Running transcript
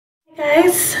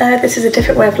Guys, this is a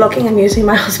different way of vlogging. I'm using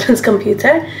my husband's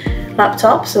computer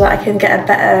laptop so that I can get a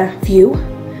better view.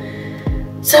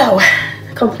 So,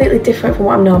 completely different from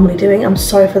what I'm normally doing. I'm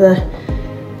sorry for the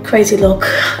crazy look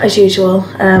as usual,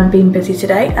 being busy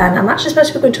today, and I'm actually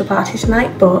supposed to be going to a party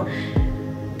tonight, but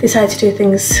decided to do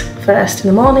things first in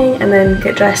the morning and then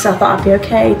get dressed. I thought I'd be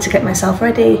okay to get myself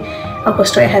ready. I'll go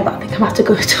straight ahead, but I think I might have to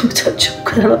go to a touch up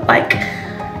because I look like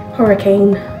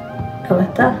Hurricane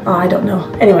Aletta. Oh, I don't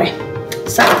know. Anyway,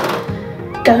 so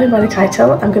gathering by the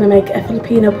title, I'm going to make a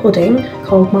Filipino pudding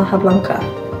called Maja Blanca.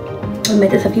 I've made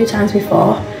this a few times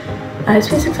before and it's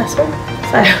been successful,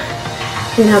 so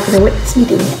you're now going to witness me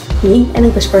doing it. Me, an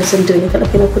English person, doing a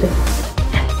Filipino pudding.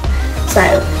 So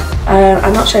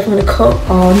I'm not sure if I'm going to cut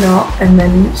or not and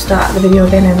then start the video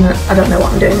again, and I don't know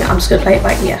what I'm doing. I'm just going to play it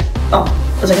by ear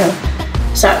as I go.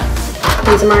 So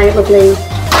these are my lovely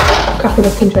crappy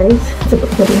looking trays to put the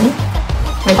pudding in.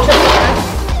 My sugar,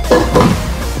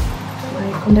 my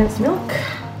condensed milk.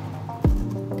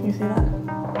 Can you see that?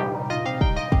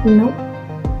 No,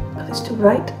 because it's too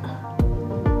bright.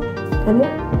 Can you?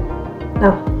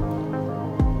 No.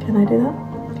 Can I do that?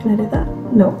 Can I do that?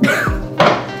 No.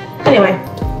 Anyway,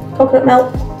 coconut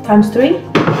milk ×3,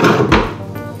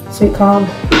 sweet corn,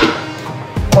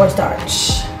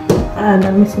 cornstarch, and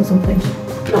I'm missing something.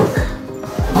 Milk.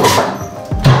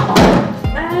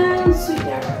 And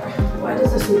sweetener. Where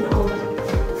does the sweetener hold?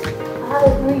 I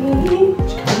can't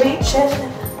reach it.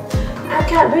 I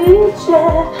can't reach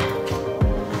it.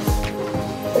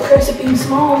 The curse of being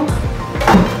small.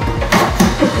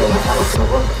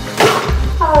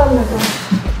 Oh my gosh.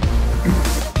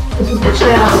 This was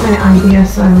literally a last minute idea,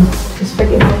 so just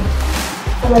forgive me.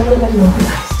 I'm a little bit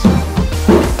organised.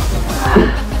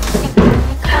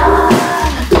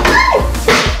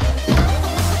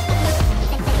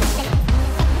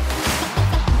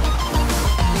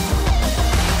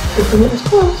 Good thing it was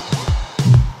closed.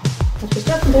 I've just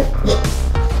opened it.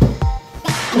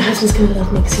 My husband's going to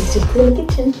love me because he's just in the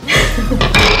kitchen.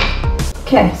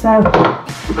 Okay, so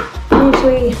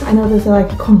usually I know there's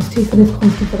like a quantity for this,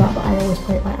 quantity for that, but I always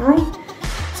play it by eye.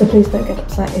 So please don't get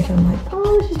upset if I'm like,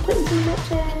 oh, she's putting too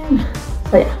much in.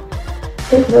 So yeah, I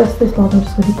think for the rest of this vlog I'm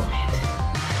just going to be quiet.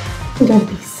 Enjoy the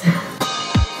peace.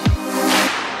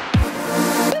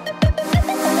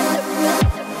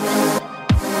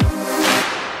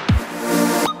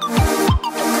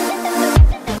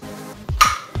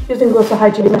 Using gloves for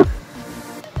hygiene.